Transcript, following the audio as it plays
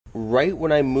Right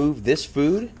when I moved this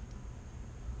food,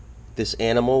 this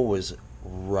animal was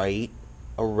right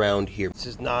around here. This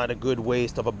is not a good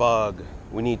waste of a bug.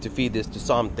 We need to feed this to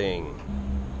something.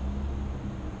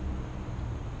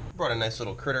 Brought a nice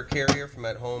little critter carrier from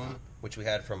at home, which we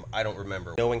had from I don't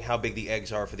remember. Knowing how big the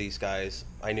eggs are for these guys,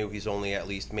 I knew he's only at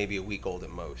least maybe a week old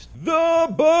at most. The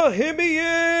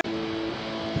Bahamian!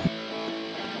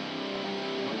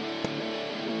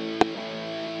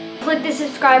 Click the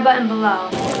subscribe button below.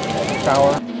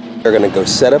 We're gonna go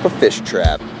set up a fish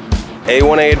trap.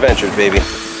 A1A Adventures, baby.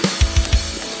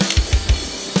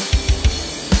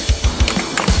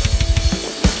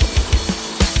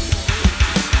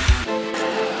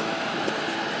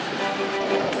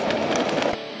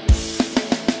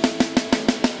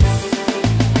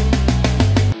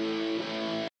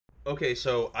 Okay,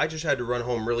 so I just had to run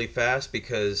home really fast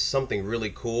because something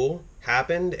really cool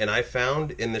happened and I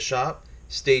found in the shop.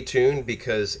 Stay tuned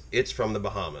because it's from the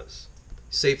Bahamas.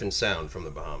 Safe and sound from the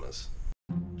Bahamas.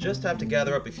 Just have to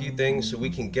gather up a few things so we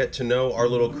can get to know our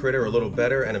little critter a little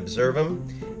better and observe him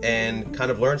and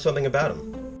kind of learn something about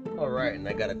him. Alright, and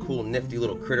I got a cool nifty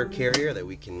little critter carrier that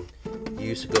we can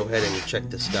use to go ahead and check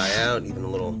this guy out, even a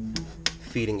little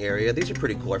feeding area. These are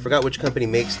pretty cool. I forgot which company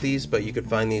makes these, but you could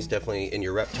find these definitely in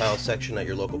your reptile section at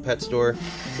your local pet store.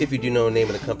 If you do know the name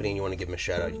of the company and you want to give them a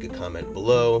shout out, you could comment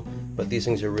below. But these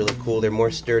things are really cool. They're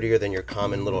more sturdier than your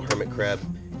common little hermit crab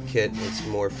kit. It's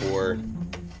more for,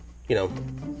 you know,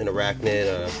 an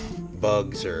arachnid,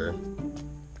 bugs, or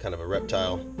kind of a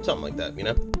reptile, something like that, you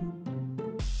know?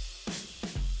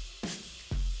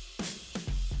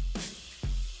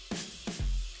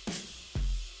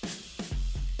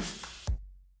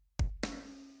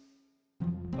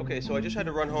 Okay, so I just had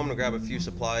to run home to grab a few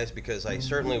supplies because I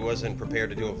certainly wasn't prepared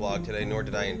to do a vlog today, nor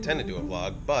did I intend to do a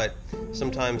vlog, but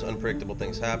sometimes unpredictable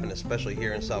things happen, especially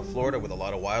here in South Florida with a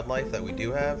lot of wildlife that we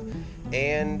do have,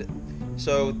 and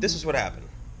so this is what happened.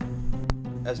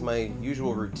 As my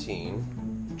usual routine,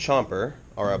 Chomper,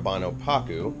 our albino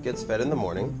Pacu, gets fed in the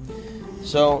morning,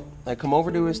 so I come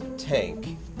over to his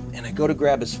tank, and I go to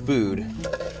grab his food,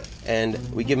 and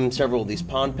we give him several of these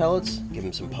pond pellets, give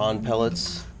him some pond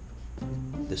pellets.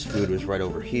 This food was right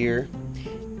over here.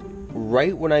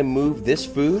 Right when I moved this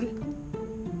food,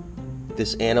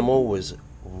 this animal was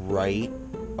right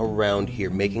around here,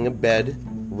 making a bed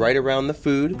right around the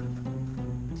food.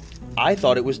 I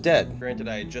thought it was dead. Granted,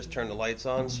 I had just turned the lights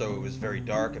on, so it was very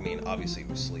dark. I mean, obviously it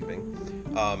was sleeping.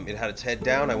 It had its head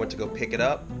down. I went to go pick it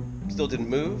up. Still didn't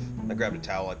move. I grabbed a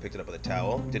towel. I picked it up with a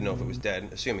towel. Didn't know if it was dead,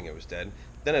 assuming it was dead.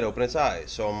 Then it opened its eyes.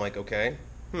 So I'm like, okay,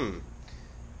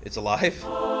 it's alive.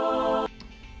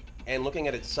 And looking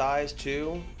at its size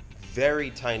too, very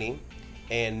tiny,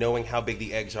 and knowing how big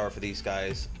the eggs are for these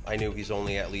guys, I knew he's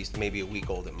only at least maybe a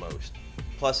week old at most.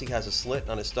 Plus he has a slit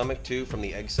on his stomach too from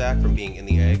the egg sac, from being in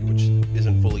the egg, which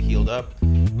isn't fully healed up,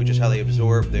 which is how they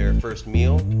absorb their first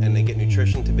meal, and they get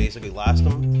nutrition to basically last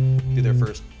them through their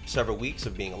first several weeks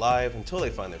of being alive until they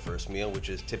find their first meal, which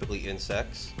is typically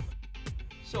insects.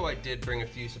 So I did bring a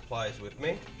few supplies with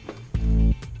me.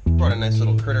 Brought a nice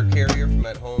little critter carrier from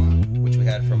at home, which we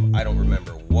had from I don't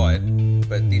remember what,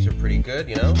 but these are pretty good,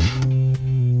 you know?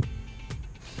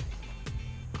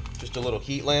 Just a little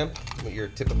heat lamp with your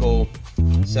typical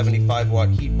 75 watt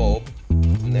heat bulb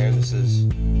in there. This is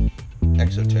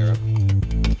Exoterra,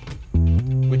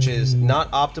 which is not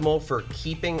optimal for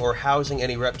keeping or housing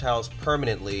any reptiles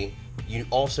permanently. You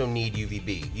also need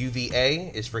UVB.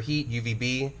 UVA is for heat,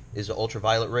 UVB is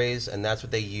ultraviolet rays, and that's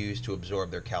what they use to absorb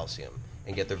their calcium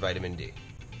and get their vitamin D.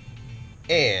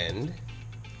 And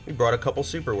we brought a couple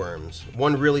super worms.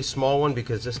 One really small one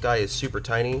because this guy is super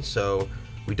tiny, so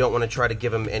we don't want to try to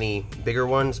give him any bigger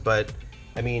ones, but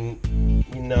I mean,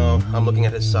 you know, I'm looking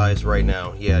at his size right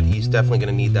now. Yeah, he's definitely going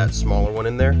to need that smaller one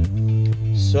in there.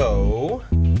 So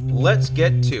let's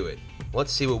get to it.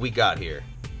 Let's see what we got here.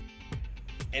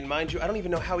 And mind you, I don't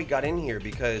even know how he got in here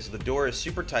because the door is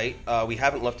super tight. We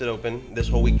haven't left it open this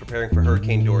whole week preparing for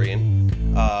Hurricane Dorian.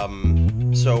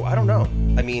 So I don't know.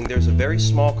 I mean, there's a very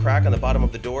small crack on the bottom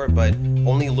of the door, but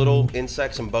only little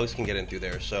insects and bugs can get in through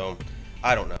there, so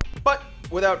I don't know. But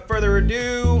without further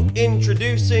ado,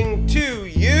 introducing to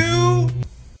you,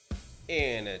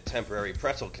 in a temporary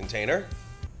pretzel container,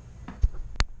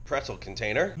 the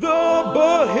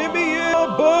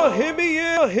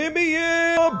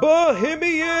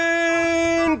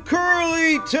Bahamian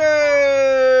curly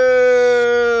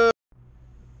tail.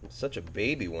 Such a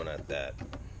baby one at that.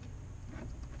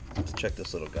 Let's check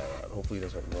this little guy out. Hopefully he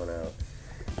doesn't run out.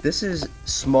 This is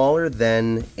smaller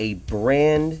than a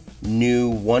brand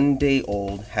new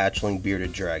 1-day-old hatchling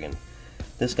bearded dragon.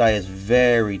 This guy is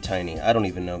very tiny. I don't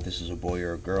even know if this is a boy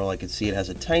or a girl. I can see it has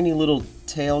a tiny little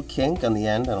tail kink on the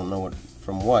end. I don't know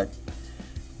from what.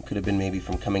 It could have been maybe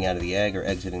from coming out of the egg or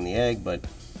exiting the egg, but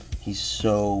he's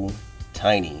so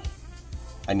tiny.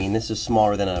 I mean, this is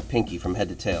smaller than a pinky from head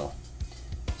to tail.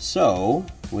 So,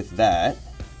 with that,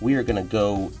 we are going to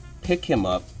go pick him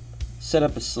up, set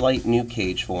up a slight new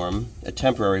cage for him, a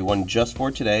temporary one just for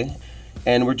today,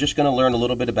 and we're just going to learn a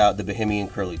little bit about the Bahamian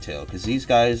curlytail, because these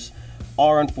guys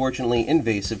are unfortunately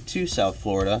invasive to South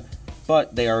Florida,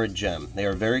 but they are a gem. They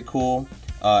are very cool.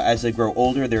 As they grow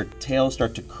older, their tails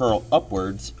start to curl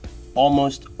upwards,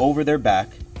 almost over their back,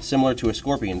 similar to a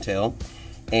scorpion tail,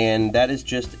 and that is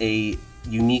just a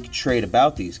unique trait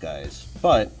about these guys.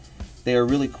 But they are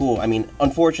really cool. I mean,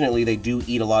 unfortunately, they do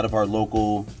eat a lot of our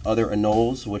local other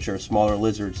anoles, which are smaller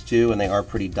lizards too, and they are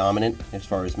pretty dominant as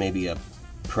far as maybe a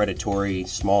predatory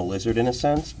small lizard in a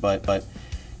sense, but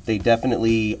they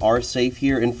definitely are safe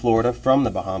here in Florida from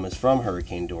the Bahamas, from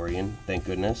Hurricane Dorian, thank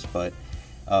goodness. But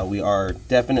we are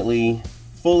definitely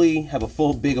have a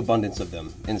full big abundance of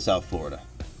them in South Florida.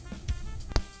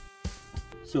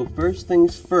 So first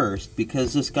things first,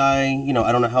 because this guy, you know,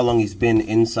 I don't know how long he's been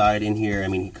inside in here. I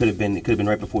mean, it could have been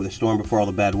right before the storm, before all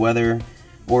the bad weather,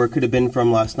 or it could have been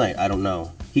from last night. I don't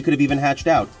know. He could have even hatched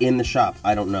out in the shop.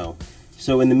 I don't know.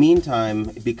 So in the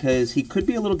meantime, because he could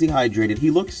be a little dehydrated,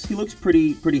 he looks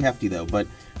pretty hefty though. But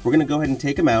we're gonna go ahead and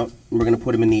take him out, and we're gonna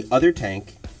put him in the other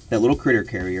tank, that little critter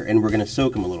carrier, and we're gonna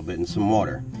soak him a little bit in some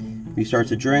water. If he starts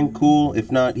to drink, cool.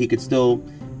 If not, he could still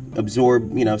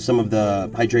absorb, you know, some of the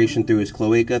hydration through his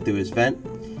cloaca, through his vent,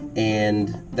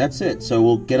 and that's it. So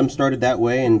we'll get him started that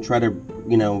way and try to,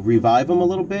 you know, revive him a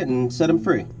little bit and set him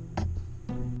free.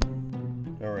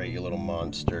 All right, you little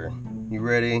monster. You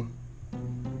ready?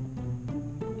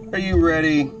 Are you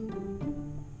ready?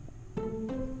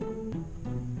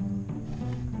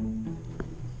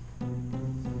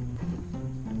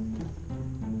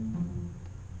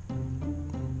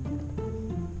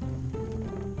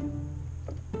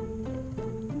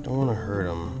 Don't want to hurt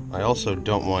him. I also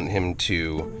don't want him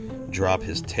to drop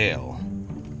his tail,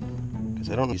 because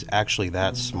I don't know if he's actually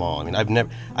that small. I mean,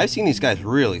 I've seen these guys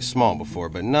really small before,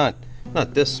 but not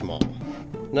this small.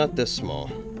 Not this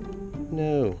small.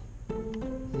 No.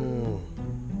 No.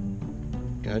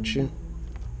 Got you?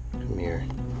 Come here.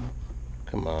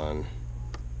 Come on.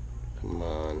 Come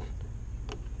on.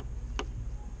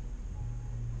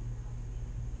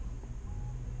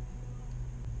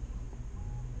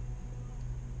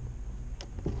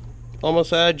 Almost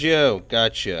had you.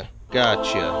 Gotcha.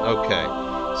 Gotcha.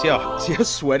 Okay. See how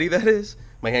sweaty that is?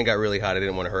 My hand got really hot. I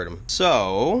didn't want to hurt him.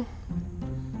 So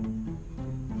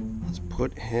let's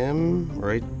put him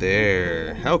right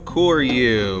there. How cool are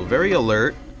you? Very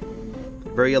alert.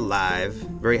 Very alive.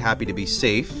 Very happy to be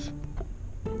safe,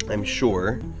 I'm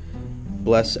sure.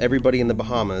 Bless everybody in the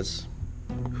Bahamas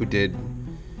who did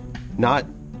not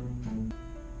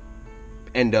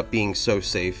end up being so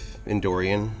safe in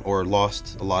Dorian or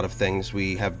lost a lot of things.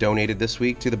 We have donated this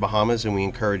week to the Bahamas, and we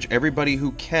encourage everybody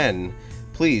who can,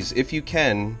 please, if you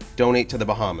can, donate to the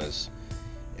Bahamas.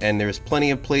 And there's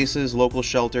plenty of places, local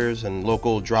shelters and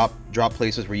local drop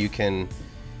places where you can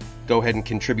go ahead and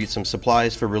contribute some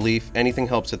supplies for relief. Anything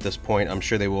helps at this point. I'm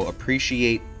sure they will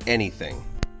appreciate anything.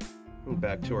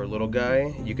 Back to our little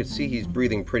guy. You can see he's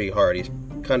breathing pretty hard. He's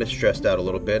kind of stressed out a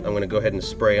little bit. I'm going to go ahead and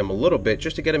spray him a little bit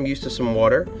just to get him used to some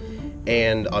water.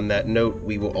 And on that note,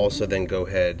 we will also then go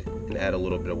ahead and add a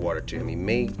little bit of water to him. He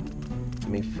may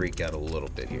freak out a little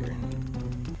bit here,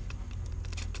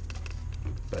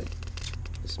 but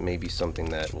this may be something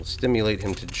that will stimulate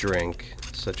him to drink,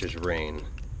 such as rain,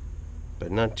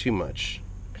 but not too much,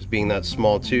 because being that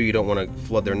small too, you don't want to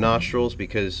flood their nostrils,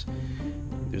 because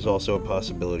there's also a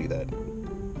possibility that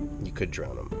you could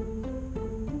drown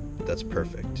him. That's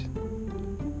perfect.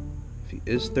 If he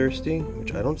is thirsty,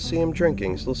 which I don't see him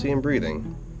drinking, still see him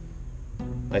breathing.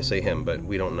 I say him, but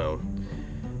we don't know.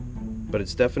 But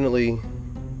it's definitely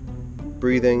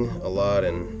breathing a lot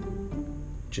and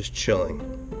just chilling,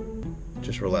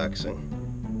 just relaxing.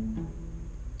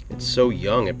 It's so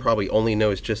young, it probably only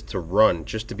knows just to run,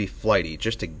 just to be flighty,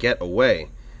 just to get away.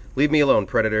 Leave me alone,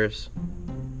 predators.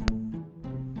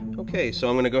 Okay, so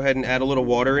I'm going to go ahead and add a little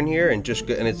water in here, and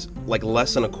it's like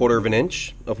less than 1/4 of an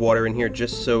inch of water in here,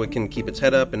 just so it can keep its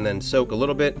head up and then soak a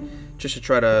little bit, just to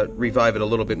try to revive it a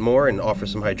little bit more and offer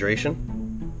some hydration.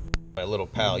 My little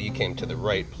pal, you came to the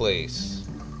right place.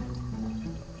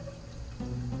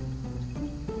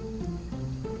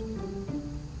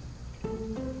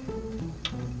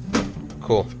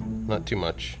 Cool, not too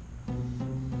much.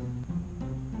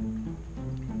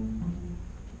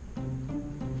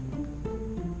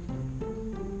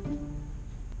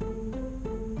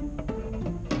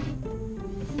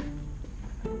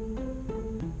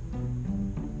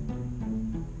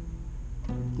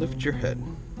 Lift your head.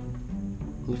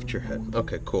 Lift your head.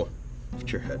 Okay, cool.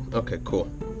 Lift your head. Okay, cool.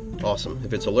 Awesome.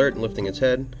 If it's alert and lifting its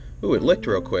head. Ooh, it licked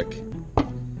real quick.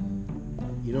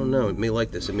 You don't know. It may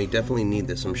like this. It may definitely need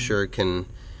this. I'm sure it can.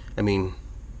 I mean,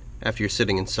 after you're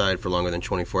sitting inside for longer than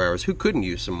 24 hours, who couldn't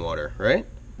use some water, right?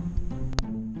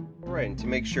 Alright, and to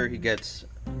make sure he gets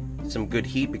some good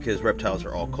heat, because reptiles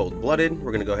are all cold-blooded,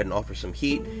 we're going to go ahead and offer some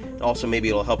heat. Also, maybe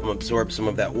it'll help him absorb some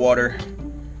of that water.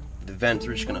 The vents,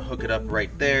 we're just going to hook it up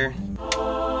right there.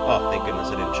 Oh, thank goodness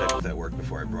I didn't check if that worked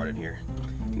before I brought it here.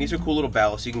 And these are cool little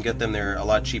ballasts. You can get them. They're a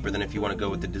lot cheaper than if you want to go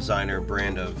with the designer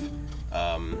brand of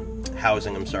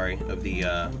housing, of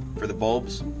the for the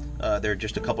bulbs. They're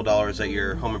just a couple dollars at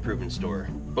your home improvement store.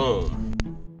 Boom.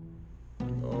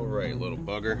 Alright, little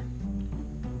bugger.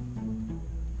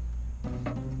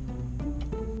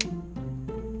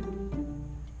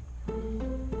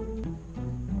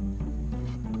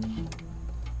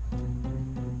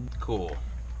 Cool.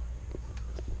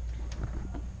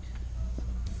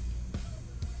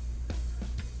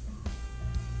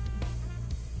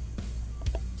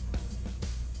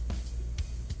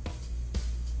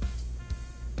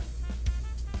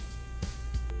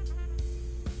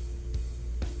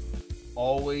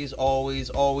 Always, always,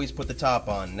 always put the top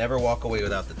on. Never walk away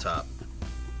without the top.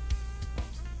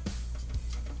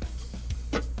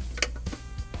 You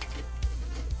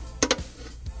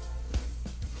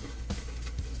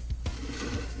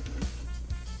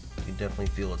can definitely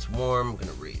feel it's warm. I'm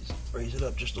gonna raise it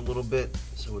up just a little bit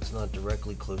so it's not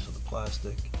directly close to the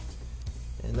plastic.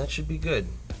 And that should be good.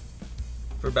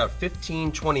 For about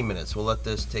 15-20 minutes, we'll let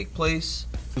this take place.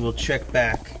 We'll check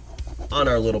back on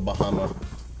our little Bahama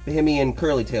Bahamian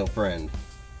curly tail friend.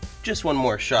 Just one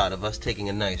more shot of us taking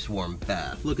a nice warm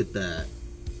bath. Look at that.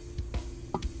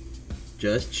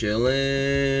 Just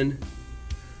chillin'.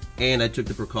 And I took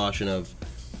the precaution of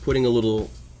putting a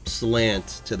little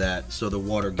slant to that so the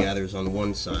water gathers on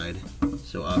one side.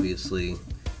 So obviously,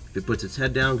 if it puts its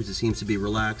head down because it seems to be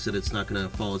relaxed, that it's not gonna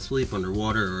fall asleep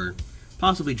underwater or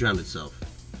possibly drown itself.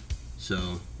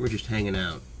 So we're just hanging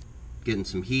out, getting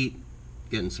some heat,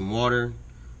 getting some water,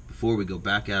 before we go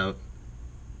back out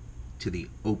to the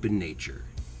open nature.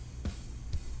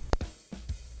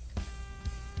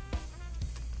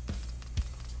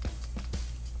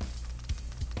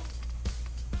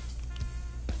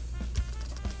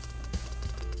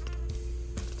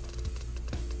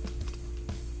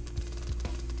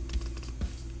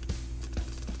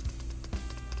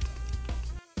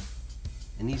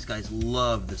 And these guys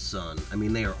love the sun. I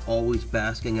mean, they are always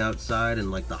basking outside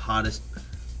in like the hottest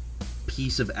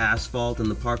piece of asphalt in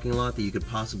the parking lot that you could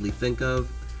possibly think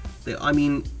of.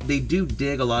 They do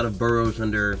dig a lot of burrows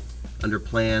under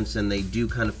plants, and they do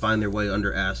kind of find their way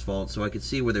under asphalt, so I could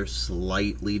see where they're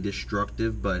slightly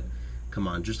destructive, but come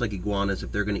on, just like iguanas,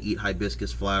 if they're going to eat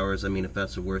hibiscus flowers, I mean, if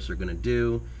that's the worst they're going to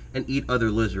do, and eat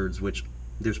other lizards, which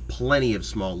there's plenty of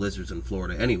small lizards in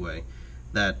Florida anyway,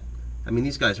 that, I mean,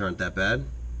 these guys aren't that bad.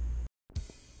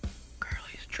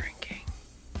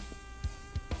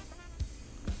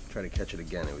 Try to catch it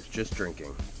again. It was just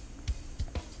drinking.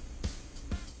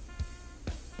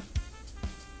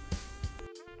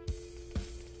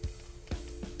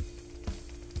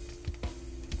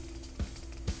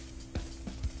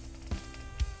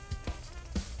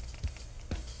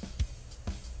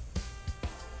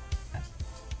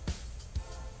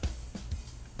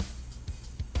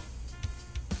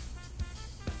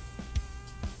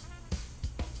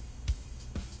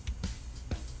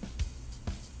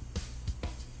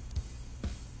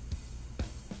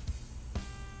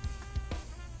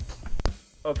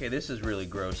 Okay, this is really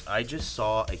gross. I just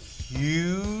saw a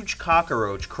huge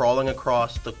cockroach crawling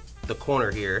across the corner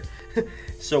here.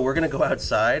 So we're gonna go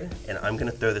outside and I'm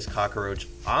gonna throw this cockroach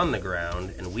on the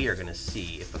ground and we are gonna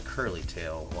see if a curly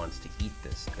tail wants to eat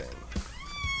this thing.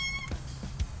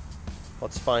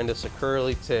 Let's find us a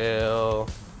curly tail.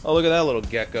 Oh, look at that little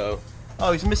gecko.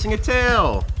 Oh, he's missing a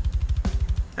tail.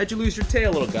 How'd you lose your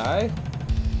tail, little guy?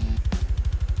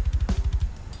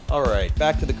 All right,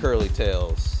 back to the curly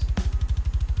tails.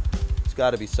 There's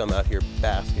got to be some out here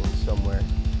basking somewhere.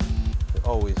 They're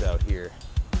always out here.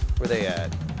 Where they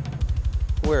at?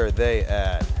 Where are they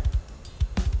at?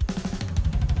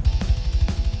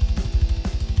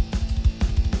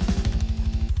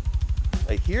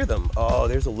 I hear them. Oh,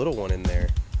 there's a little one in there.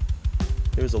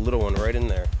 There's a little one right in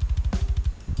there.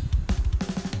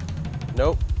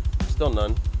 Nope, still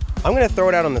none. I'm gonna throw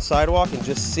it out on the sidewalk and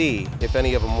just see if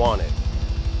any of them want it.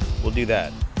 We'll do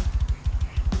that.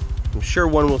 I'm sure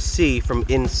one will see from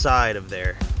inside of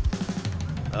there.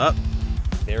 Up,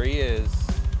 there he is.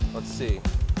 Let's see.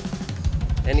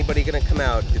 Anybody gonna come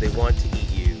out? Do they want to eat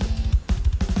you?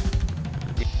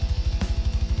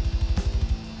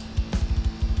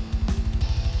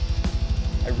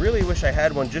 really wish I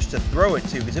had one just to throw it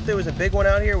to, because if there was a big one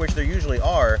out here, which there usually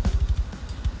are,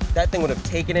 that thing would have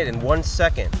taken it in 1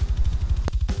 second.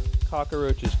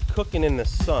 Cockroach is cooking in the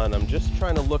sun. I'm just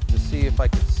trying to look to see if I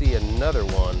could see another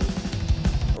one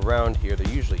around here.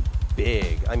 They're usually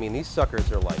big. I mean, these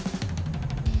suckers are like,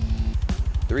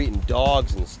 they're eating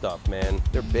dogs and stuff, man.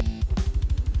 They're big.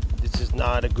 This is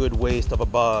not a good waste of a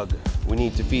bug. We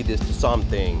need to feed this to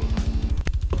something.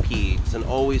 Millipedes and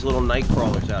always little night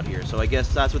crawlers out here. So I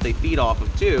guess that's what they feed off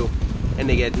of too, and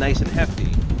they get nice and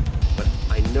hefty. But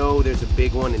I know there's a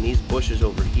big one in these bushes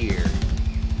over here,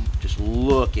 just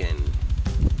looking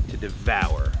to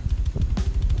devour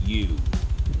you.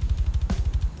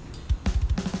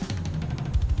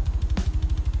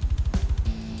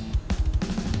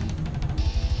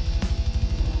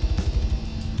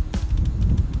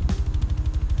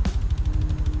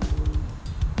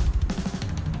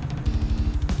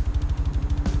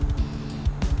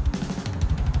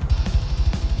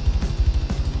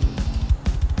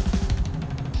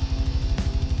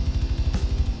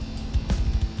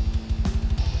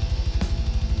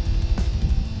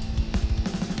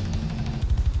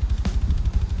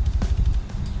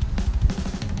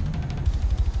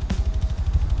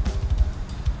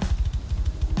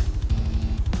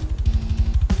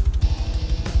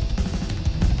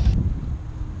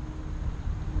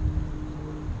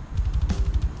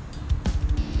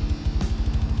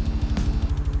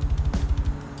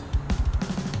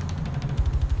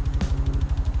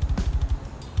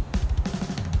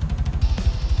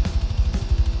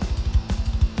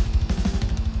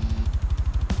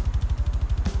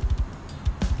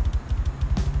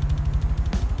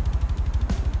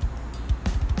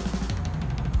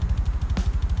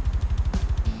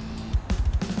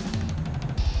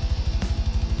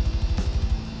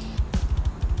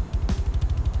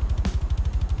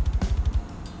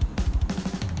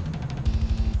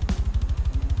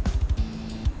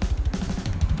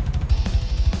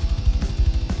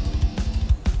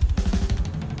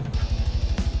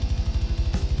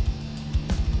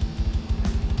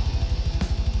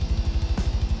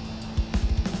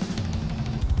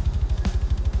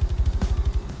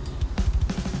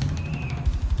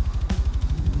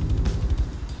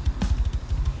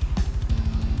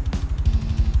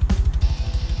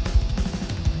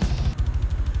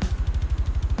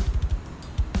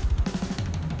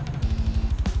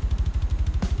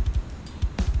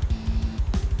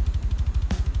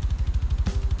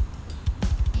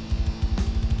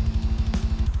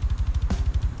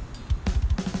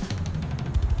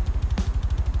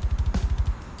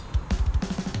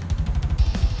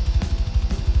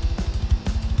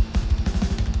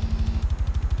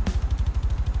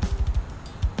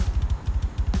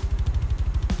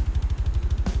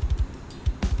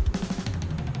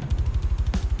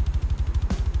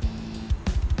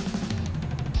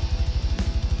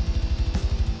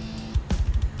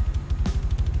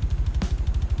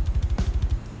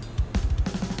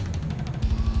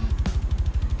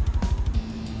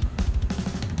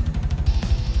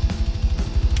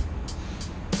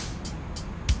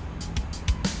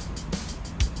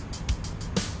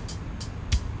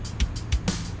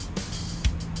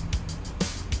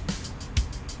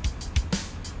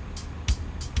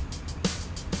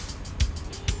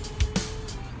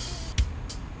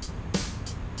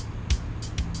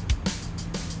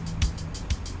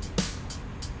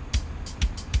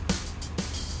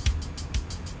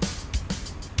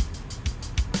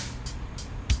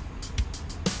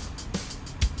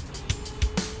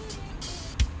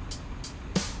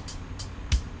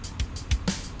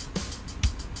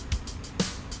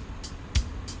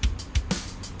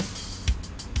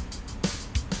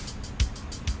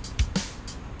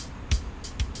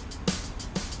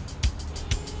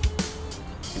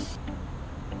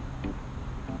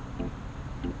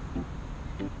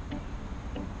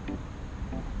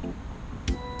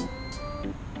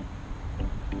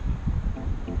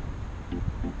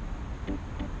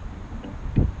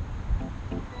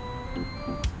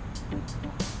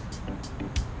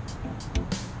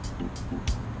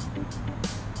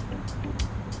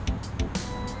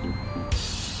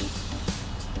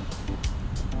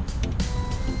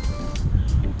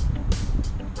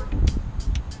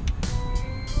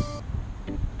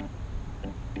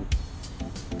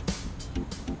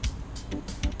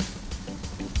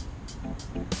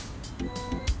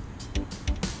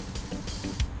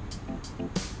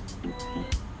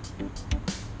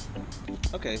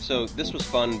 Okay, so this was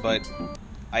fun, but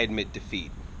I admit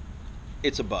defeat.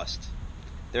 It's a bust.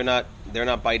 They're not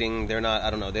biting, I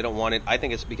don't know, they don't want it. I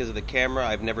think it's because of the camera.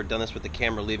 I've never done this with the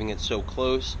camera leaving it so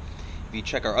close. if you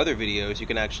check our other videos, you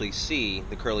can actually see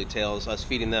the curly tails, us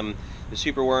feeding them the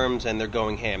superworms, and they're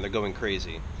going ham, they're going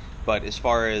crazy. But as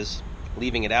far as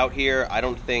leaving it out here, I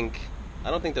don't think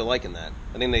they're liking that.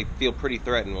 I think they feel pretty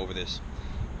threatened over this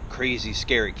crazy,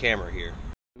 scary camera here.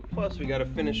 Plus, we gotta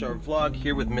finish our vlog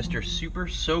here with Mr. Super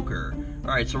Soaker.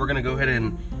 Alright, so we're gonna go ahead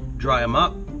and dry him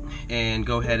up and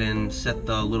go ahead and set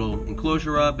the little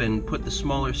enclosure up and put the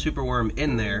smaller superworm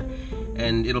in there,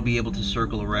 and it'll be able to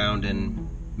circle around, and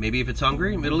maybe if it's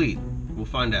hungry, it'll eat. We'll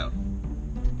find out.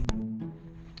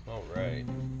 Alright.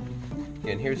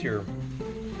 And here's your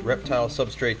reptile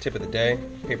substrate tip of the day.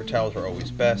 Paper towels are always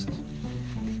best.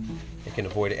 It can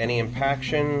avoid any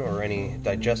impaction or any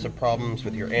digestive problems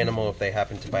with your animal if they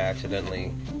happen to by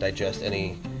accidentally digest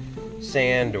any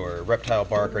sand or reptile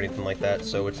bark or anything like that.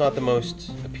 So it's not the most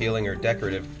appealing or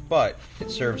decorative, but it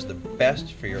serves the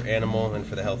best for your animal and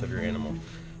for the health of your animal.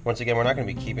 Once again, we're not going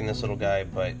to be keeping this little guy,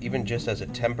 but even just as a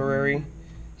temporary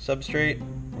substrate,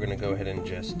 we're going to go ahead and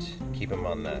just keep him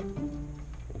on that.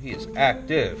 He is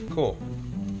active. Cool.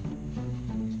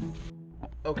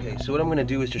 Okay, so what I'm going to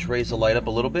do is just raise the light up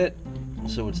a little bit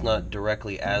so it's not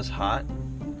directly as hot,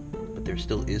 but there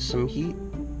still is some heat.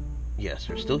 Yes,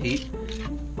 there's still heat.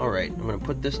 Alright, I'm going to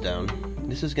put this down.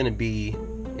 This is going to be,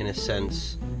 in a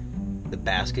sense, the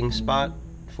basking spot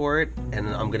for it, and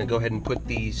I'm going to go ahead and put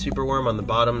the superworm on the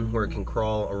bottom where it can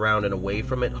crawl around and away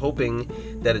from it, hoping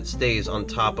that it stays on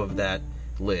top of that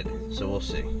lid. So we'll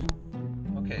see.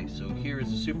 Okay, so here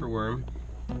is the superworm.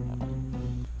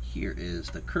 Here is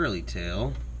the curly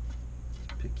tail.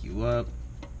 Pick you up.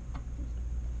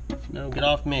 No, get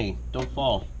off me. Don't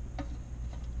fall.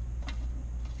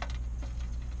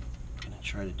 I'm gonna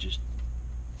try to just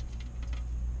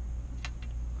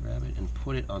grab it and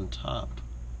put it on top.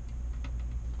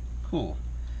 Cool.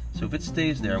 So if it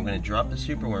stays there, I'm gonna drop the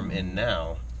superworm in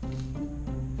now,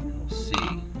 and we'll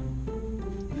see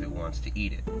if it wants to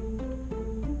eat it.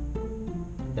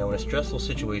 Now, in a stressful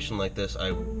situation like this,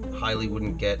 I highly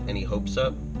wouldn't get any hopes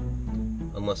up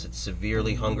unless it's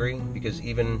severely hungry, because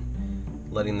even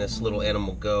letting this little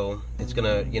animal go, it's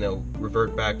gonna,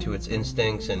 revert back to its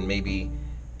instincts and maybe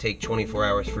take 24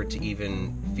 hours for it to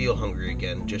even feel hungry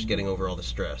again, just getting over all the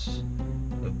stress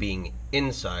of being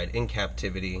inside, in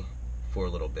captivity for a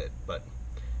little bit. But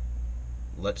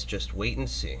let's just wait and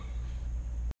see.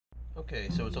 Okay,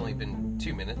 so it's only been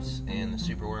 2 minutes, and the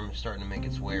superworm is starting to make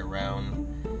its way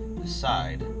around the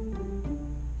side,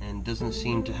 and doesn't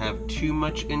seem to have too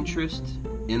much interest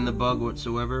in the bug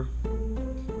whatsoever.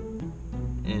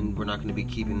 And we're not going to be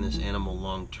keeping this animal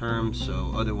long term,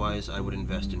 so otherwise I would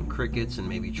invest in crickets and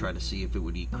maybe try to see if it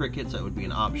would eat crickets. That would be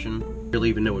an option. I don't really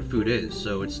even know what food is,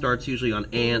 so it starts usually on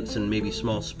ants and maybe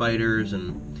small spiders,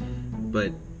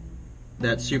 but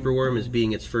that superworm is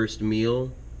being its first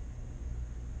meal.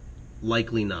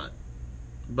 Likely not,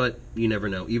 but you never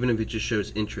know. Even if it just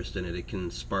shows interest in it, it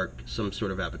can spark some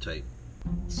sort of appetite.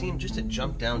 It seemed just to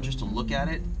jump down just to look at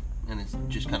it, and it's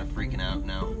just kind of freaking out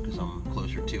now because I'm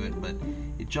closer to it, but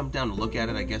it jumped down to look at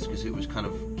it, I guess, because it was kind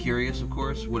of curious, of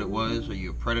course, what it was. Are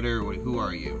you a predator? Who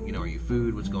are you? Are you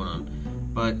food? What's going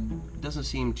on? But it doesn't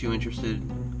seem too interested.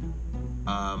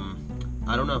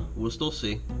 I don't know. We'll still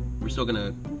see. We're still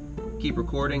gonna keep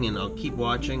recording, and I'll keep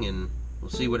watching, and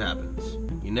we'll see what happens.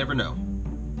 You never know.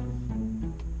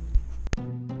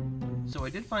 So I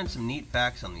did find some neat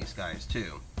facts on these guys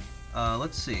too.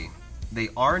 Let's see. They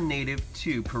are native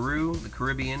to Peru, the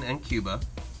Caribbean, and Cuba.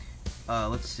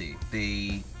 Let's see.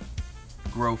 They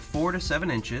grow 4 to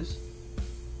 7 inches.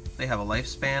 They have a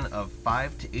lifespan of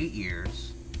 5 to 8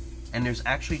 years. And there's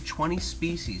actually 20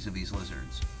 species of these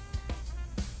lizards.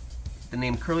 The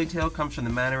name curlytail comes from the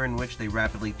manner in which they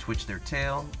rapidly twitch their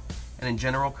tail. And in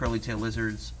general, curlytail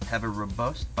lizards have a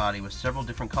robust body with several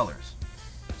different colors.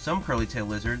 Some curlytail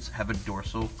lizards have a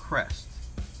dorsal crest.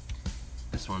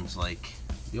 This one's like,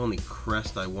 the only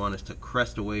crest I want is to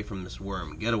crest away from this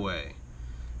worm. Get away.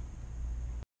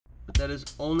 But that is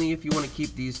only if you want to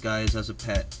keep these guys as a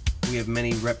pet. We have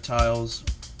many reptiles.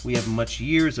 We have much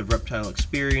years of reptile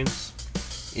experience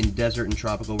in desert and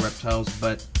tropical reptiles,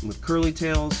 but with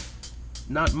curlytails,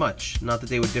 not much. Not that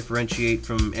they would differentiate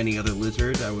from any other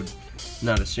lizard, I would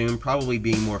not assume. Probably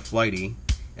being more flighty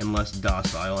and less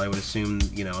docile, I would assume,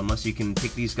 unless you can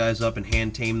pick these guys up and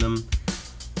hand tame them,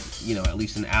 at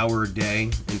least an hour a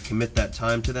day and commit that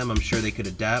time to them, I'm sure they could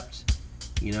adapt,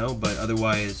 but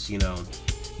otherwise,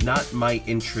 not my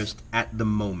interest at the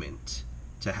moment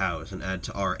to house and add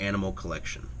to our animal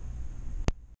collection.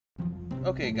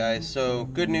 Okay guys, so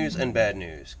good news and bad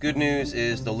news. Good news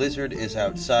is the lizard is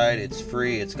outside, it's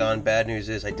free, it's gone. Bad news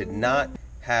is I did not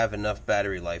have enough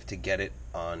battery life to get it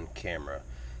on camera.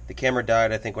 The camera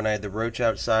died, I think, when I had the roach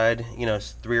outside,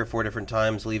 3 or 4 different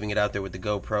times, leaving it out there with the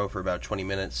GoPro for about 20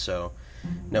 minutes. So,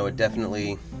 no, it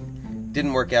definitely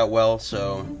didn't work out well.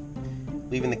 So,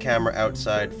 leaving the camera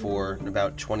outside for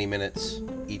about 20 minutes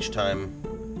each time.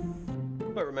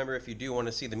 But remember, if you do want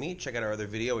to see the meat, check out our other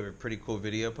video. We have a pretty cool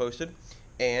video posted.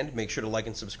 And make sure to like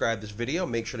and subscribe this video.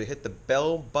 Make sure to hit the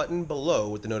bell button below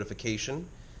with the notification.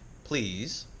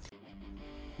 Please.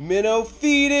 Minnow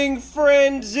feeding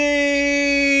frenzy!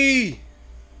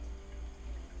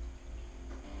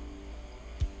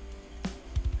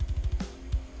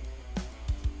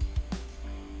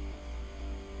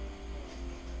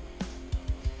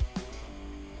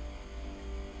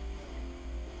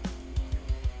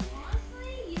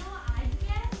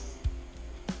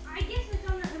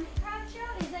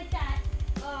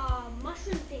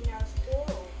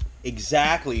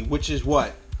 Exactly, which is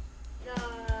what?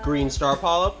 Green star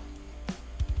polyp?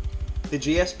 The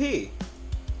GSP?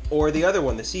 Or the other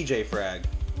one, the CJ frag?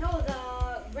 No, the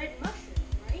red mushroom,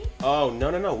 right? Oh,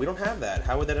 no, we don't have that.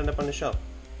 How would that end up on the shelf?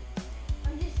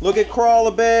 Look at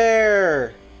Crawler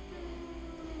Bear!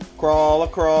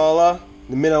 Crawler.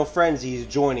 The Minnow Frenzy is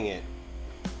joining it.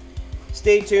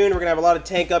 Stay tuned, we're going to have a lot of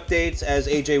tank updates. As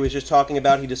AJ was just talking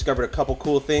about, he discovered a couple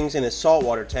cool things in his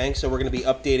saltwater tank, so we're going to be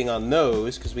updating on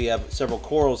those because we have several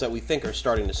corals that we think are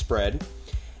starting to spread,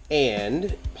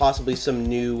 and possibly some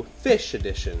new fish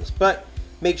additions. But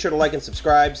make sure to like and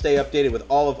subscribe, stay updated with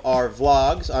all of our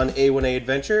vlogs on A1A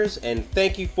Adventures, and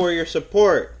thank you for your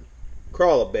support.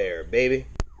 Crawler Bear, baby.